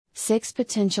6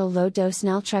 potential low-dose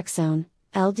naltrexone,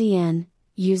 LDN,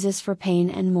 uses for pain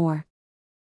and more.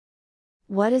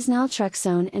 What is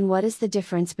naltrexone and what is the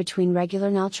difference between regular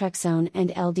naltrexone and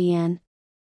LDN?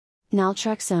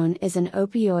 Naltrexone is an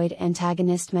opioid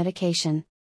antagonist medication.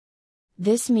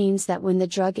 This means that when the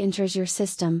drug enters your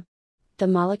system, the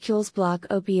molecules block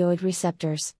opioid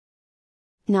receptors.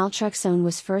 Naltrexone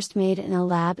was first made in a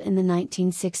lab in the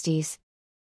 1960s.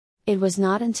 It was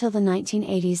not until the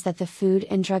 1980s that the Food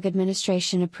and Drug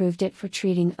Administration approved it for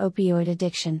treating opioid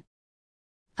addiction.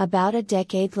 About a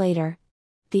decade later,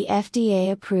 the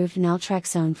FDA approved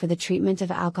naltrexone for the treatment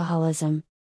of alcoholism.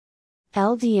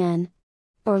 LDN,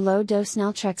 or low-dose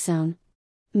naltrexone,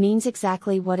 means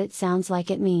exactly what it sounds like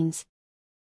it means.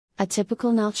 A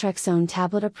typical naltrexone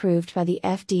tablet approved by the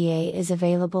FDA is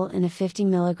available in a 50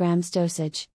 mg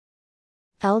dosage.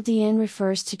 LDN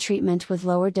refers to treatment with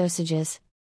lower dosages,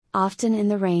 often in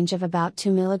the range of about 2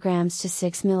 mg to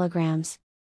 6 mg.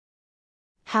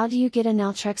 How do you get a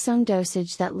naltrexone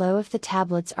dosage that low if the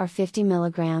tablets are 50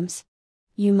 mg?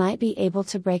 You might be able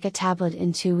to break a tablet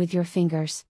in two with your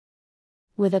fingers.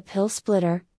 With a pill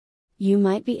splitter, you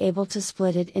might be able to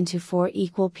split it into 4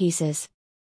 equal pieces.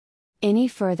 Any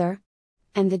further,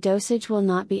 and the dosage will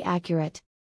not be accurate.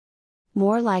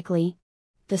 More likely,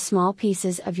 the small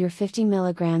pieces of your 50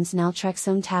 mg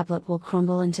naltrexone tablet will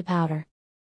crumble into powder.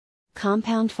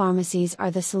 Compound pharmacies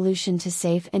are the solution to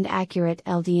safe and accurate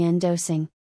LDN dosing.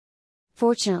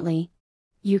 Fortunately,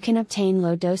 you can obtain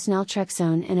low-dose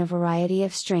naltrexone in a variety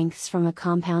of strengths from a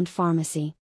compound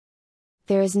pharmacy.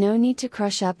 There is no need to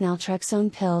crush up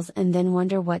naltrexone pills and then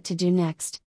wonder what to do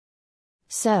next.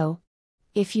 So,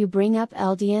 if you bring up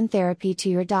LDN therapy to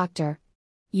your doctor,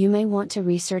 you may want to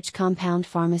research compound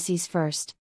pharmacies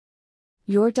first.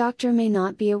 Your doctor may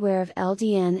not be aware of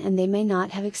LDN and they may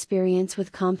not have experience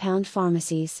with compound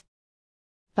pharmacies.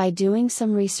 By doing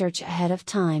some research ahead of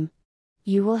time,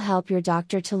 you will help your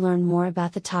doctor to learn more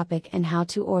about the topic and how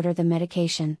to order the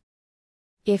medication.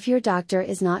 If your doctor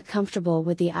is not comfortable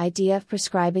with the idea of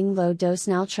prescribing low-dose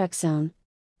naltrexone,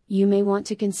 you may want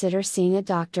to consider seeing a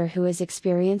doctor who is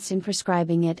experienced in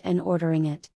prescribing it and ordering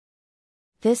it.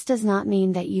 This does not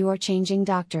mean that you are changing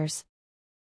doctors.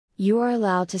 You are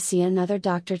allowed to see another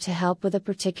doctor to help with a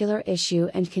particular issue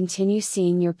and continue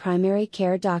seeing your primary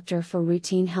care doctor for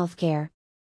routine healthcare.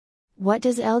 What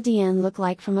does LDN look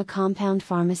like from a compound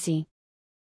pharmacy?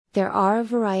 There are a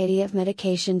variety of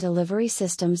medication delivery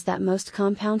systems that most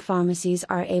compound pharmacies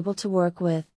are able to work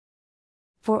with.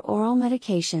 For oral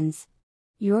medications,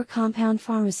 your compound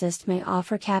pharmacist may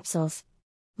offer capsules,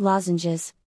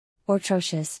 lozenges, or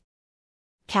troches.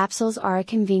 Capsules are a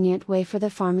convenient way for the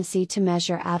pharmacy to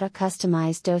measure out a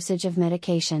customized dosage of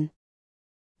medication.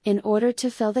 In order to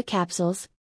fill the capsules,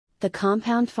 the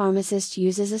compound pharmacist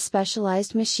uses a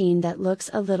specialized machine that looks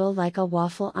a little like a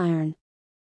waffle iron.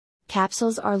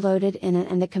 Capsules are loaded in it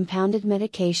and the compounded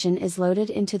medication is loaded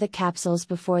into the capsules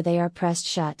before they are pressed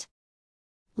shut.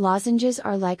 Lozenges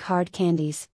are like hard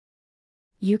candies.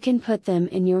 You can put them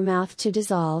in your mouth to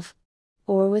dissolve,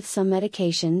 or with some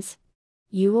medications,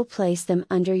 you will place them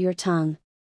under your tongue.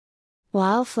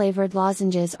 While flavored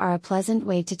lozenges are a pleasant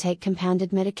way to take compounded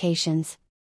medications,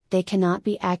 they cannot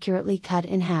be accurately cut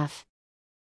in half.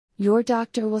 Your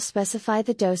doctor will specify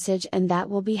the dosage and that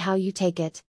will be how you take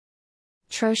it.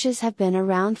 Troches have been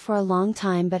around for a long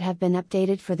time but have been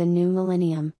updated for the new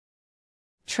millennium.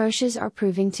 Troches are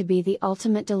proving to be the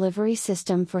ultimate delivery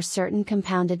system for certain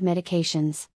compounded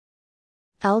medications.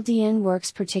 LDN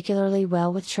works particularly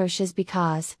well with troches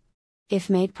because, if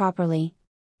made properly,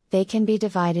 they can be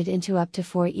divided into up to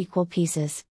 4 equal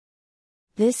pieces.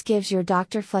 This gives your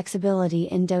doctor flexibility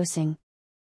in dosing.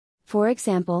 For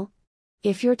example,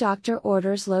 if your doctor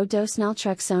orders low-dose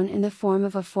naltrexone in the form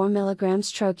of a 4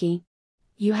 mg troche,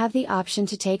 you have the option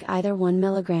to take either 1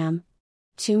 mg,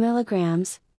 2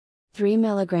 mg, 3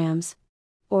 mg,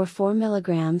 or 4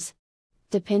 mg,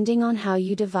 depending on how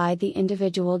you divide the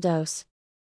individual dose.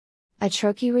 A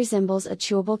troche resembles a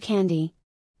chewable candy,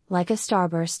 like a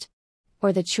Starburst,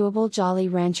 or the chewable Jolly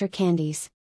Rancher candies.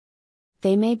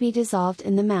 They may be dissolved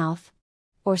in the mouth,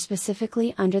 or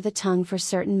specifically under the tongue for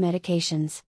certain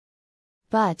medications.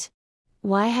 But,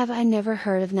 why have I never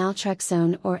heard of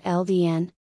naltrexone or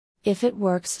LDN? If it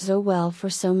works so well for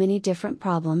so many different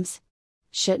problems,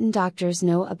 shouldn't doctors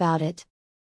know about it?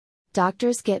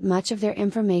 Doctors get much of their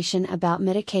information about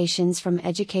medications from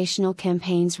educational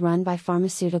campaigns run by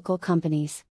pharmaceutical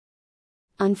companies.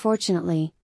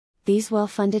 Unfortunately, these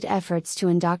well-funded efforts to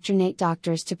indoctrinate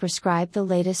doctors to prescribe the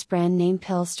latest brand name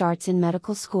pill starts in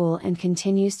medical school and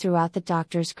continues throughout the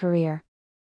doctor's career.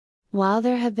 While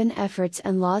there have been efforts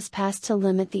and laws passed to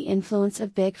limit the influence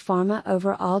of Big Pharma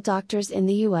over all doctors in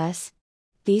the US,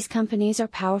 these companies are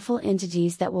powerful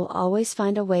entities that will always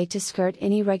find a way to skirt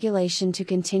any regulation to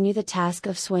continue the task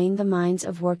of swaying the minds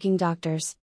of working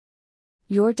doctors.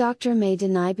 Your doctor may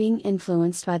deny being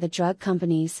influenced by the drug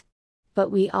companies, but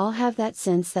we all have that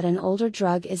sense that an older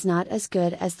drug is not as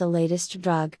good as the latest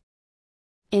drug.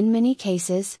 In many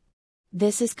cases,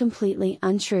 this is completely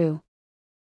untrue.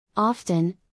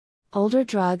 Often, older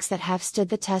drugs that have stood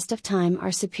the test of time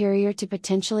are superior to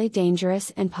potentially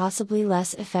dangerous and possibly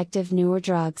less effective newer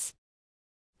drugs.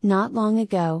 Not long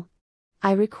ago,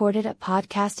 I recorded a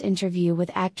podcast interview with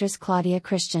actress Claudia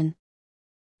Christian.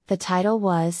 The title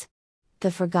was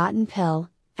The Forgotten Pill,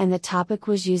 and the topic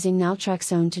was using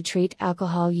naltrexone to treat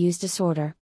alcohol use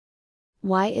disorder.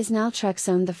 Why is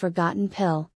naltrexone the forgotten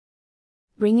pill?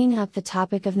 Bringing up the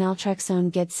topic of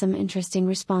naltrexone gets some interesting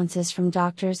responses from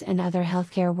doctors and other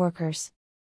healthcare workers.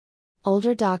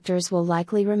 Older doctors will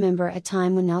likely remember a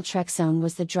time when naltrexone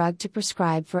was the drug to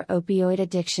prescribe for opioid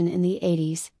addiction in the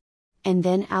 80s, and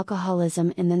then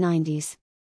alcoholism in the 90s.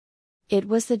 It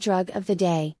was the drug of the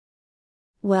day.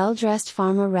 Well-dressed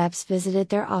pharma reps visited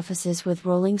their offices with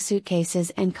rolling suitcases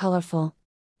and colorful,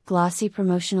 glossy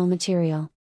promotional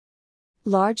material.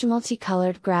 Large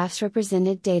multicolored graphs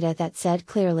represented data that said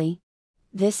clearly,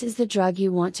 "This is the drug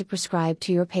you want to prescribe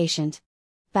to your patient."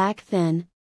 Back then,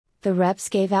 the reps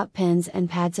gave out pens and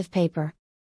pads of paper.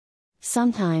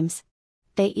 Sometimes,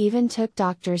 they even took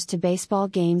doctors to baseball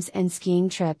games and skiing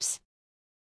trips.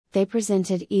 They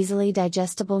presented easily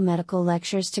digestible medical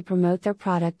lectures to promote their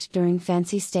product during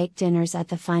fancy steak dinners at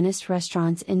the finest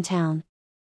restaurants in town.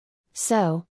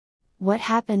 So, what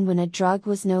happened when a drug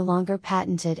was no longer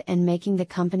patented and making the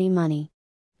company money?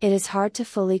 It is hard to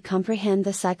fully comprehend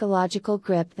the psychological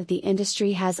grip that the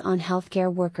industry has on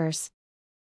healthcare workers.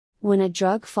 When a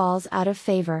drug falls out of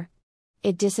favor,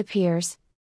 it disappears,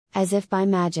 as if by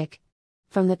magic,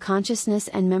 from the consciousness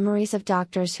and memories of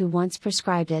doctors who once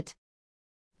prescribed it.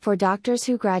 For doctors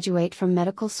who graduate from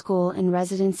medical school and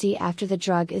residency after the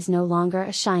drug is no longer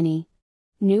a shiny,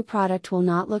 new product will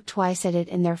not look twice at it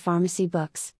in their pharmacy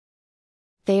books.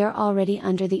 They are already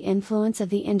under the influence of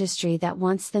the industry that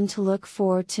wants them to look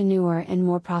forward to newer and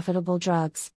more profitable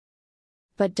drugs.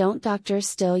 But don't doctors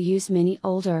still use many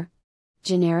older,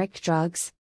 generic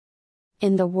drugs?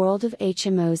 In the world of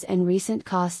HMOs and recent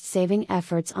cost-saving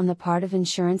efforts on the part of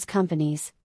insurance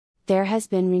companies, there has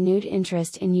been renewed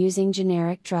interest in using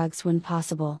generic drugs when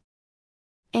possible.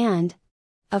 And,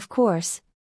 of course,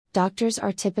 doctors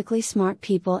are typically smart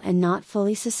people and not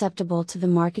fully susceptible to the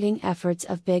marketing efforts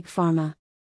of Big Pharma.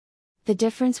 The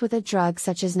difference with a drug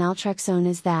such as naltrexone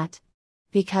is that,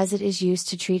 because it is used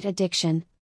to treat addiction,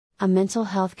 a mental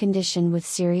health condition with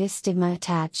serious stigma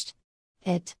attached,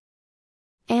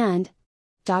 and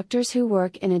doctors who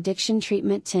work in addiction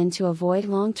treatment tend to avoid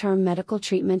long-term medical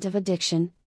treatment of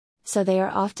addiction, so they are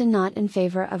often not in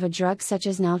favor of a drug such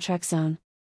as naltrexone.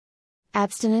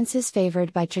 Abstinence is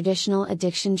favored by traditional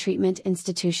addiction treatment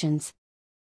institutions.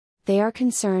 They are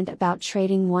concerned about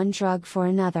trading one drug for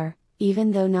another,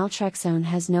 even though naltrexone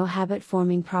has no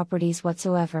habit-forming properties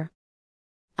whatsoever.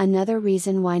 Another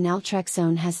reason why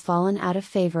naltrexone has fallen out of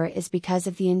favor is because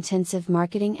of the intensive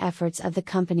marketing efforts of the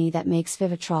company that makes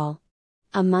Vivitrol,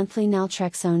 a monthly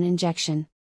naltrexone injection.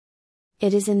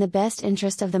 It is in the best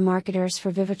interest of the marketers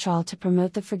for Vivitrol to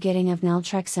promote the forgetting of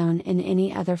naltrexone in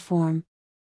any other form.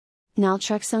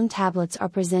 Naltrexone tablets are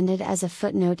presented as a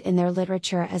footnote in their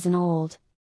literature as an old,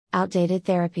 outdated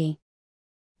therapy.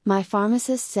 My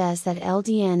pharmacist says that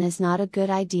LDN is not a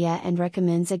good idea and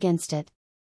recommends against it.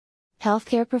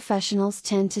 Healthcare professionals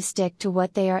tend to stick to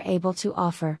what they are able to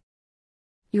offer.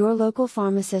 Your local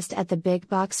pharmacist at the big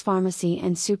box pharmacy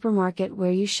and supermarket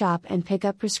where you shop and pick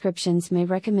up prescriptions may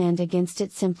recommend against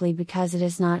it simply because it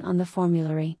is not on the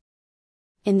formulary.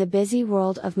 In the busy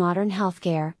world of modern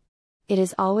healthcare, it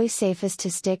is always safest to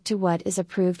stick to what is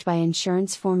approved by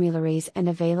insurance formularies and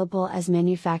available as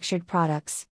manufactured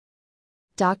products.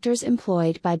 Doctors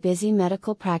employed by busy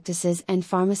medical practices and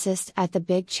pharmacists at the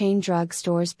big chain drug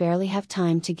stores barely have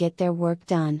time to get their work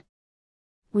done.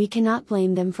 We cannot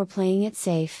blame them for playing it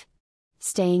safe,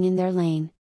 staying in their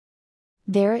lane.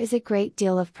 There is a great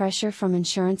deal of pressure from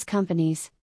insurance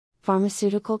companies,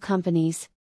 pharmaceutical companies,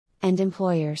 and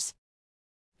employers.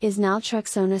 Is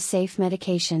naltrexone a safe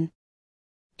medication?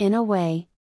 In a way,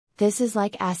 this is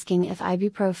like asking if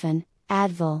ibuprofen,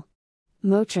 Advil,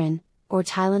 Motrin, or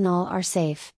Tylenol are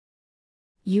safe.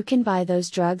 You can buy those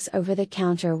drugs over the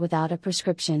counter without a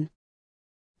prescription.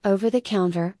 Over the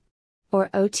counter, or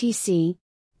OTC,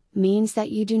 means that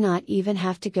you do not even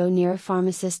have to go near a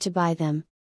pharmacist to buy them.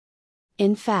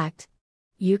 In fact,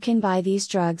 You can buy these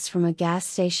drugs from a gas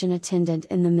station attendant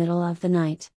in the middle of the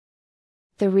night.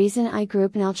 The reason I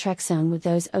group naltrexone with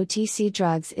those OTC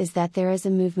drugs is that there is a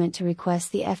movement to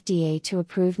request the FDA to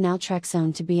approve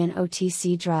naltrexone to be an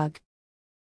OTC drug.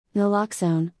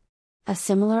 Naloxone, a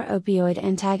similar opioid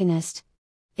antagonist,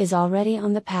 is already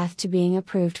on the path to being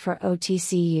approved for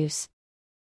OTC use.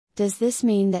 Does this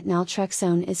mean that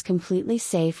naltrexone is completely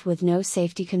safe with no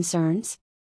safety concerns?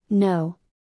 No,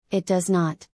 it does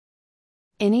not.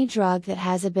 Any drug that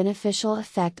has a beneficial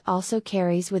effect also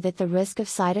carries with it the risk of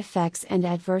side effects and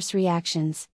adverse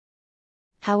reactions.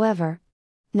 However,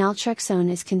 naltrexone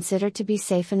is considered to be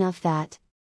safe enough that,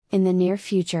 in the near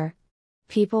future,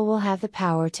 people will have the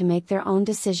power to make their own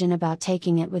decision about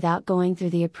taking it without going through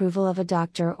the approval of a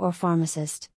doctor or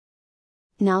pharmacist.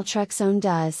 Naltrexone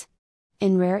does,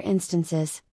 in rare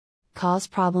instances, cause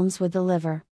problems with the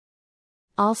liver.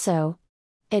 Also,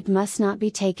 it must not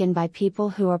be taken by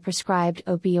people who are prescribed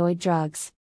opioid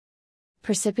drugs.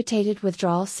 Precipitated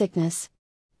withdrawal sickness,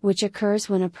 which occurs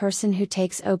when a person who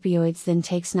takes opioids then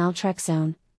takes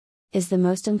naltrexone, is the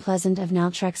most unpleasant of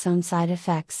naltrexone side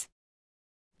effects.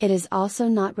 It is also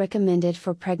not recommended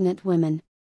for pregnant women.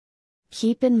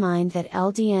 Keep in mind that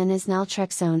LDN is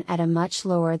naltrexone at a much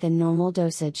lower than normal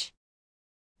dosage.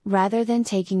 Rather than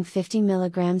taking 50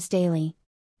 mg daily,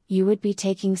 you would be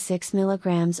taking 6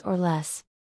 mg or less.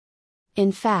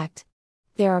 In fact,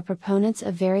 there are proponents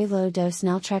of very low dose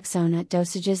naltrexone at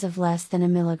dosages of less than a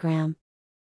milligram.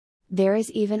 There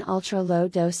is even ultra low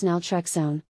dose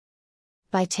naltrexone.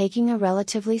 By taking a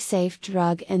relatively safe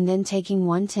drug and then taking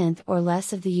 1/10 or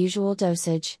less of the usual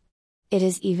dosage, it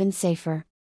is even safer.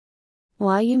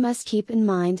 While you must keep in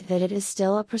mind that it is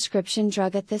still a prescription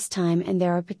drug at this time and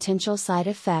there are potential side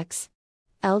effects,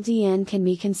 LDN can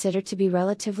be considered to be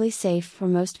relatively safe for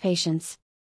most patients.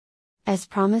 As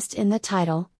promised in the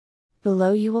title,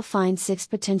 below you will find 6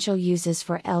 potential uses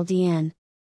for LDN.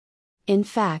 In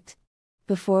fact,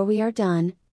 before we are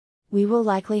done, we will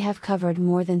likely have covered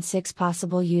more than 6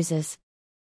 possible uses.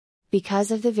 Because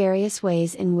of the various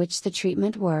ways in which the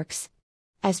treatment works,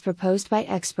 as proposed by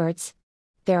experts,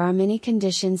 there are many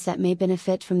conditions that may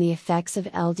benefit from the effects of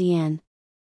LDN.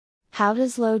 How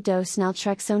does low-dose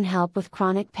naltrexone help with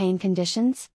chronic pain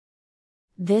conditions?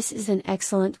 This is an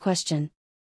excellent question.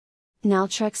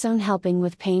 Naltrexone helping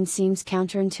with pain seems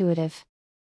counterintuitive.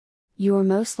 You are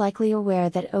most likely aware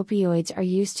that opioids are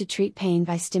used to treat pain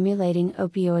by stimulating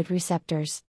opioid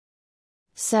receptors.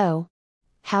 So,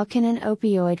 how can an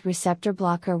opioid receptor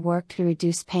blocker work to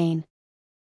reduce pain?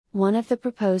 One of the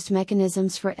proposed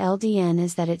mechanisms for LDN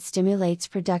is that it stimulates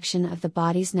production of the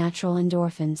body's natural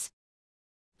endorphins.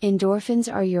 Endorphins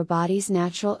are your body's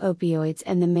natural opioids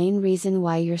and the main reason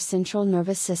why your central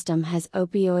nervous system has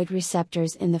opioid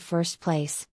receptors in the first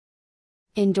place.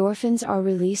 Endorphins are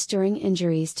released during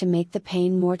injuries to make the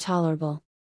pain more tolerable.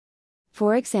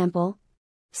 For example,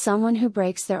 someone who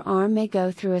breaks their arm may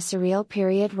go through a surreal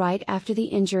period right after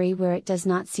the injury where it does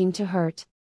not seem to hurt.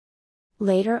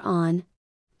 Later on,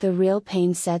 the real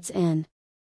pain sets in.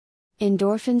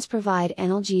 Endorphins provide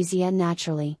analgesia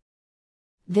naturally.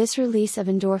 This release of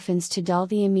endorphins to dull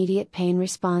the immediate pain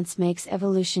response makes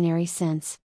evolutionary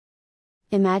sense.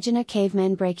 Imagine a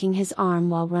caveman breaking his arm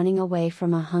while running away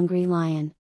from a hungry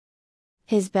lion.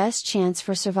 His best chance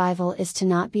for survival is to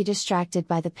not be distracted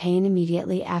by the pain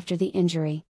immediately after the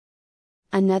injury.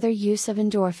 Another use of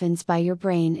endorphins by your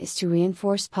brain is to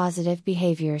reinforce positive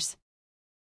behaviors.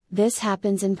 This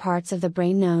happens in parts of the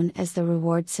brain known as the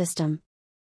reward system.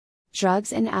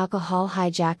 Drugs and alcohol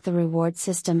hijack the reward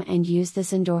system and use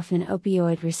this endorphin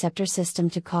opioid receptor system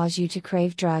to cause you to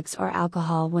crave drugs or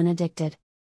alcohol when addicted.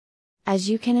 As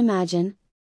you can imagine,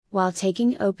 while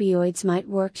taking opioids might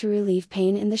work to relieve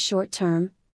pain in the short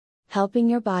term, helping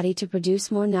your body to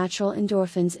produce more natural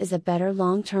endorphins is a better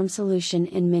long-term solution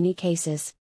in many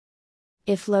cases.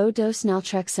 If low-dose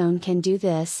naltrexone can do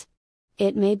this,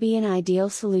 it may be an ideal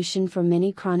solution for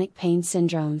many chronic pain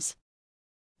syndromes.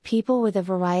 People with a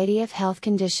variety of health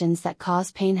conditions that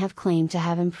cause pain have claimed to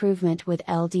have improvement with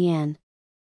LDN.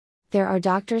 There are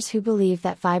doctors who believe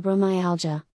that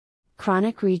fibromyalgia,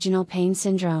 chronic regional pain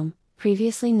syndrome,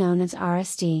 previously known as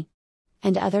RSD,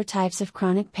 and other types of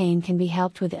chronic pain can be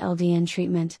helped with LDN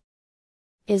treatment.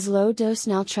 Is low-dose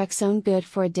naltrexone good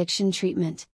for addiction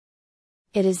treatment?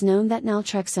 It is known that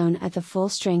naltrexone at the full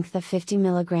strength of 50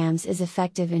 mg is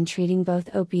effective in treating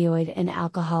both opioid and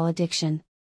alcohol addiction.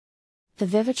 The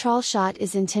Vivitrol shot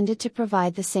is intended to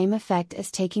provide the same effect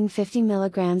as taking 50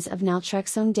 mg of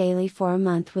naltrexone daily for a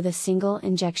month with a single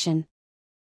injection.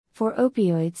 For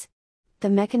opioids, the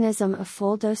mechanism of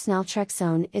full-dose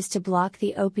naltrexone is to block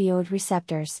the opioid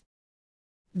receptors.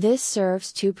 This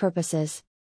serves 2 purposes.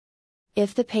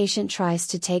 If the patient tries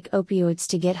to take opioids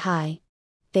to get high,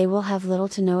 they will have little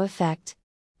to no effect,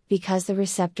 because the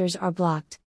receptors are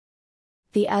blocked.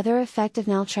 The other effect of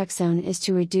naltrexone is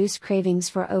to reduce cravings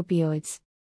for opioids.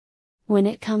 When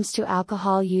it comes to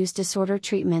alcohol use disorder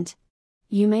treatment,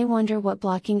 you may wonder what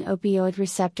blocking opioid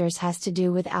receptors has to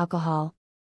do with alcohol.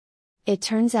 It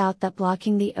turns out that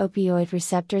blocking the opioid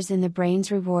receptors in the brain's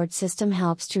reward system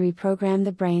helps to reprogram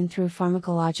the brain through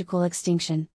pharmacological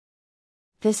extinction.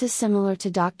 This is similar to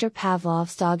Dr.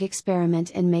 Pavlov's dog experiment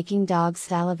in making dogs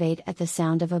salivate at the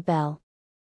sound of a bell.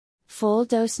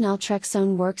 Full-dose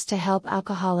naltrexone works to help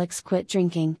alcoholics quit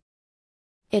drinking.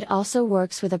 It also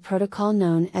works with a protocol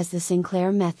known as the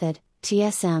Sinclair method,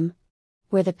 TSM,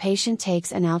 where the patient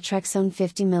takes a naltrexone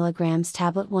 50 mg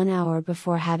tablet 1 hour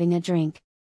before having a drink.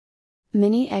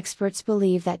 Many experts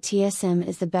believe that TSM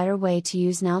is the better way to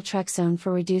use naltrexone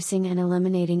for reducing and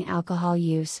eliminating alcohol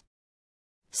use.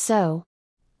 So,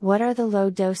 what are the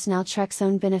low-dose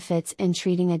naltrexone benefits in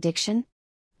treating addiction?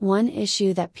 One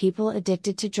issue that people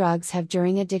addicted to drugs have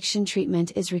during addiction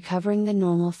treatment is recovering the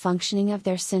normal functioning of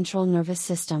their central nervous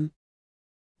system.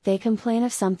 They complain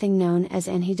of something known as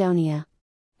anhedonia,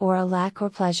 or a lack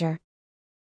of pleasure.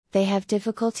 They have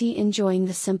difficulty enjoying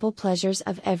the simple pleasures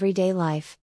of everyday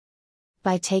life.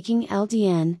 By taking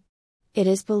LDN, it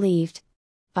is believed,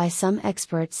 by some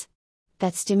experts,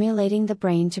 that stimulating the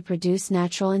brain to produce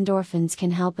natural endorphins can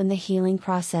help in the healing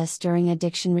process during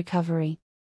addiction recovery.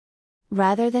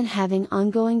 Rather than having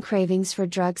ongoing cravings for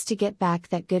drugs to get back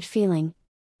that good feeling,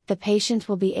 the patient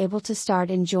will be able to start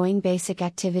enjoying basic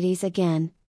activities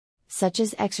again, such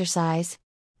as exercise,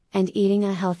 and eating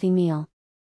a healthy meal.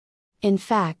 In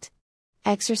fact,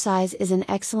 exercise is an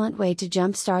excellent way to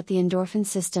jumpstart the endorphin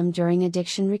system during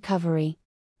addiction recovery,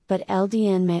 but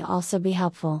LDN may also be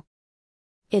helpful.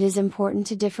 It is important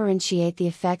to differentiate the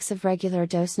effects of regular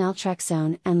dose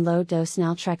naltrexone and low dose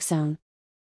naltrexone.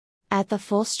 At the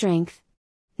full strength,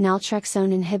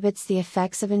 naltrexone inhibits the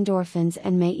effects of endorphins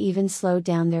and may even slow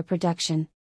down their production.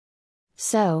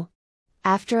 So,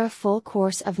 after a full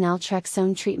course of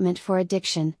naltrexone treatment for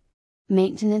addiction,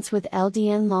 maintenance with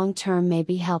LDN long term may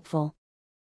be helpful.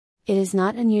 It is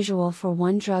not unusual for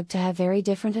one drug to have very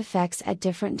different effects at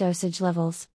different dosage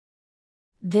levels.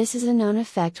 This is a known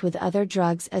effect with other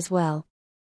drugs as well.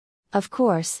 Of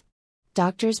course,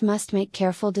 doctors must make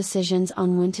careful decisions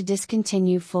on when to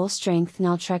discontinue full-strength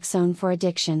naltrexone for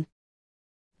addiction.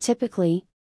 Typically,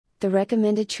 the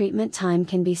recommended treatment time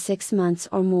can be 6 months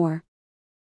or more.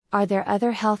 Are there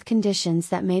other health conditions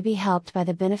that may be helped by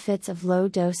the benefits of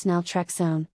low-dose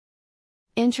naltrexone?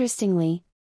 Interestingly,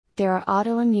 there are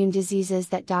autoimmune diseases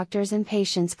that doctors and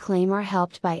patients claim are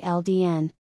helped by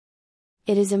LDN.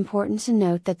 It is important to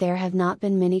note that there have not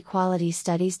been many quality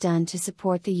studies done to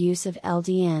support the use of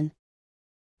LDN.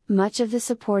 Much of the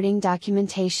supporting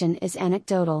documentation is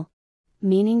anecdotal,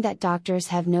 meaning that doctors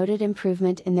have noted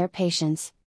improvement in their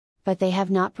patients, but they have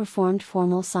not performed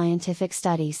formal scientific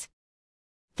studies.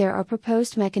 There are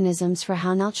proposed mechanisms for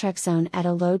how naltrexone at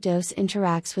a low dose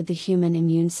interacts with the human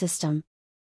immune system.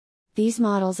 These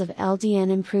models of LDN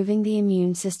improving the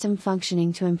immune system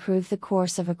functioning to improve the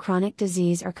course of a chronic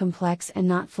disease are complex and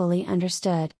not fully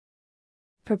understood.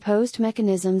 Proposed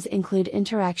mechanisms include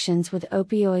interactions with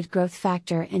opioid growth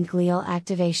factor and glial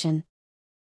activation.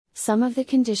 Some of the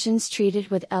conditions treated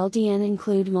with LDN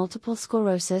include multiple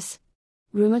sclerosis,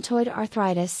 rheumatoid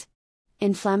arthritis,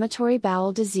 inflammatory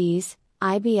bowel disease,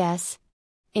 IBS,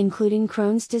 including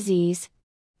Crohn's disease,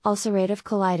 ulcerative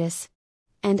colitis,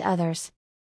 and others.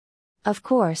 Of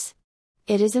course,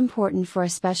 it is important for a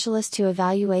specialist to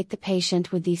evaluate the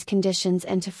patient with these conditions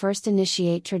and to first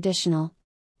initiate traditional,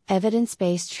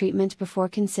 evidence-based treatment before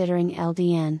considering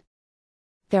LDN.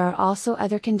 There are also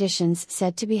other conditions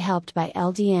said to be helped by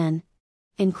LDN,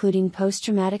 including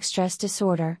post-traumatic stress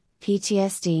disorder,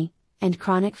 PTSD, and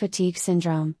chronic fatigue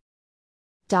syndrome.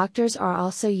 Doctors are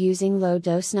also using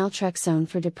low-dose naltrexone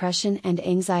for depression and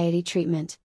anxiety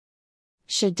treatment.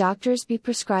 Should doctors be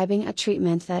prescribing a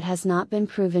treatment that has not been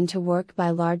proven to work by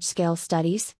large-scale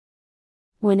studies?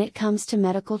 When it comes to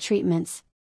medical treatments,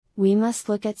 we must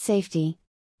look at safety,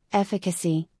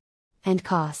 efficacy, and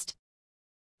cost.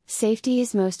 Safety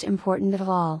is most important of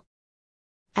all.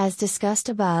 As discussed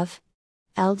above,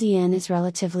 LDN is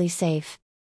relatively safe.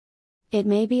 It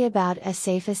may be about as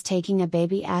safe as taking a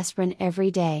baby aspirin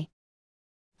every day.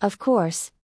 Of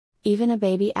course, even a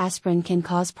baby aspirin can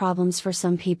cause problems for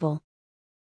some people.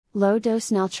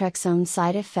 Low-dose naltrexone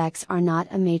side effects are not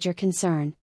a major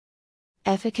concern.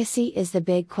 Efficacy is the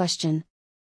big question.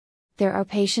 There are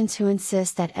patients who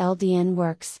insist that LDN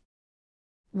works.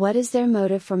 What is their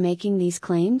motive for making these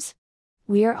claims?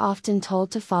 We are often told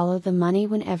to follow the money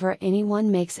whenever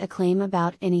anyone makes a claim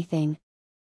about anything.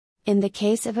 In the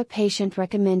case of a patient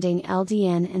recommending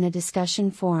LDN in a discussion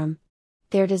forum,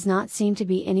 there does not seem to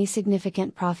be any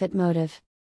significant profit motive.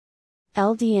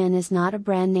 LDN is not a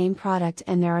brand name product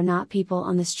and there are not people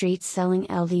on the streets selling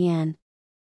LDN.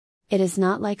 It is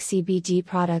not like CBD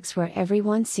products where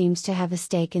everyone seems to have a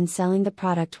stake in selling the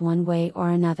product one way or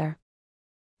another.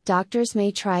 Doctors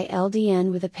may try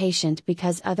LDN with a patient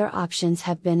because other options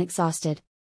have been exhausted.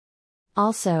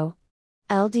 Also,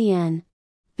 LDN,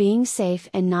 being safe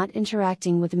and not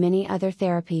interacting with many other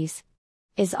therapies,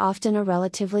 is often a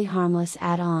relatively harmless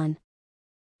add-on.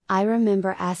 I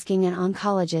remember asking an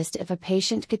oncologist if a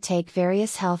patient could take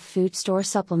various health food store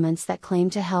supplements that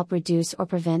claim to help reduce or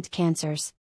prevent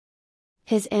cancers.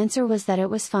 His answer was that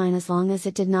it was fine as long as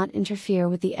it did not interfere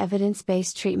with the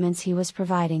evidence-based treatments he was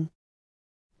providing.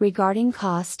 Regarding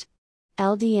cost,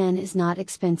 LDN is not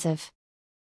expensive.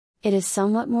 It is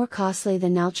somewhat more costly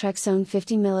than naltrexone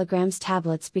 50 mg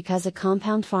tablets because a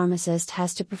compound pharmacist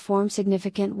has to perform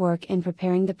significant work in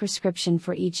preparing the prescription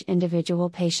for each individual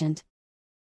patient.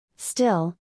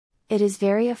 Still, it is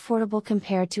very affordable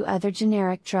compared to other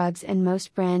generic drugs and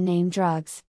most brand name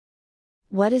drugs.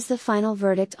 What is the final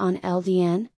verdict on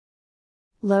LDN?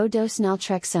 Low-dose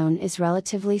naltrexone is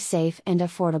relatively safe and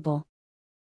affordable.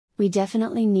 We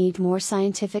definitely need more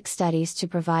scientific studies to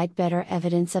provide better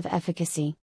evidence of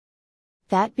efficacy.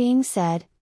 That being said,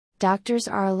 doctors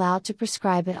are allowed to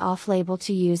prescribe it off-label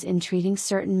to use in treating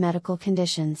certain medical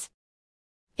conditions.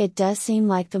 It does seem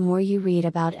like the more you read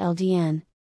about LDN,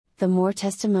 the more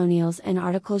testimonials and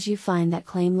articles you find that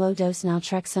claim low-dose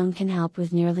naltrexone can help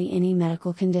with nearly any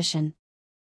medical condition.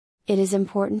 It is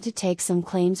important to take some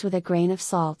claims with a grain of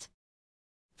salt.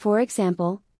 For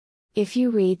example, if you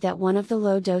read that one of the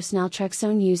low-dose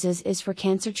naltrexone uses is for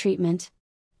cancer treatment,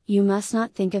 you must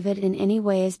not think of it in any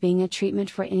way as being a treatment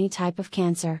for any type of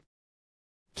cancer.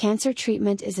 Cancer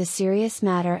treatment is a serious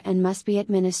matter and must be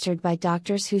administered by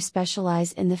doctors who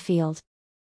specialize in the field.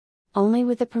 Only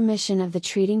with the permission of the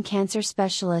treating cancer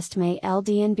specialist may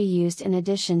LDN be used in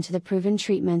addition to the proven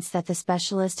treatments that the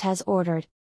specialist has ordered.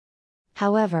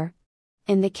 However,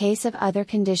 in the case of other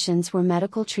conditions where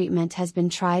medical treatment has been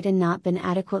tried and not been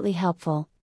adequately helpful,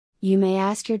 you may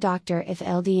ask your doctor if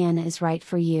LDN is right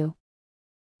for you.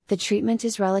 The treatment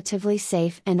is relatively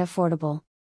safe and affordable.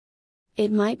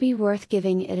 It might be worth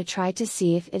giving it a try to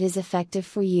see if it is effective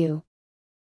for you.